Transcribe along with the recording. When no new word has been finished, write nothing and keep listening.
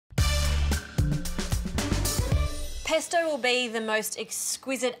Pesto will be the most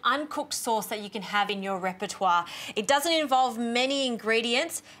exquisite uncooked sauce that you can have in your repertoire. It doesn't involve many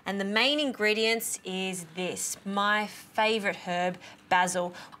ingredients, and the main ingredients is this, my favourite herb,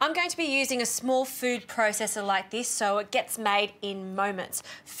 basil. I'm going to be using a small food processor like this so it gets made in moments.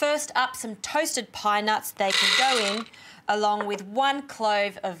 First up, some toasted pine nuts. They can go in along with 1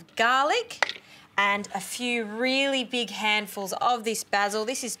 clove of garlic and a few really big handfuls of this basil.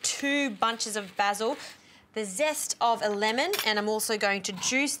 This is 2 bunches of basil. The zest of a lemon, and I'm also going to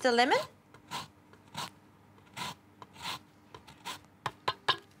juice the lemon.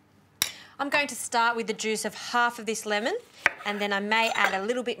 I'm going to start with the juice of half of this lemon, and then I may add a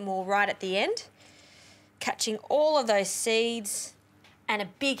little bit more right at the end, catching all of those seeds and a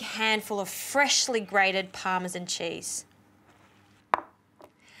big handful of freshly grated Parmesan cheese.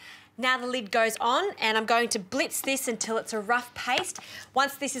 Now the lid goes on, and I'm going to blitz this until it's a rough paste.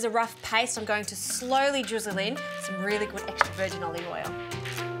 Once this is a rough paste, I'm going to slowly drizzle in some really good extra virgin olive oil.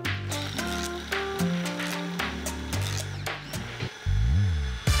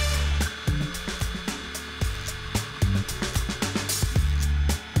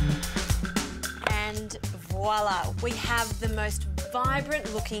 And voila, we have the most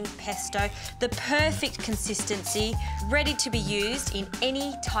vibrant looking pesto, the perfect consistency, ready to be used in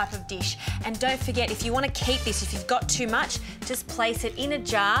any type of dish. And don't forget, if you want to keep this, if you've got too much, just place it in a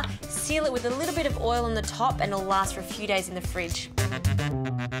jar, seal it with a little bit of oil on the top, and it'll last for a few days in the fridge.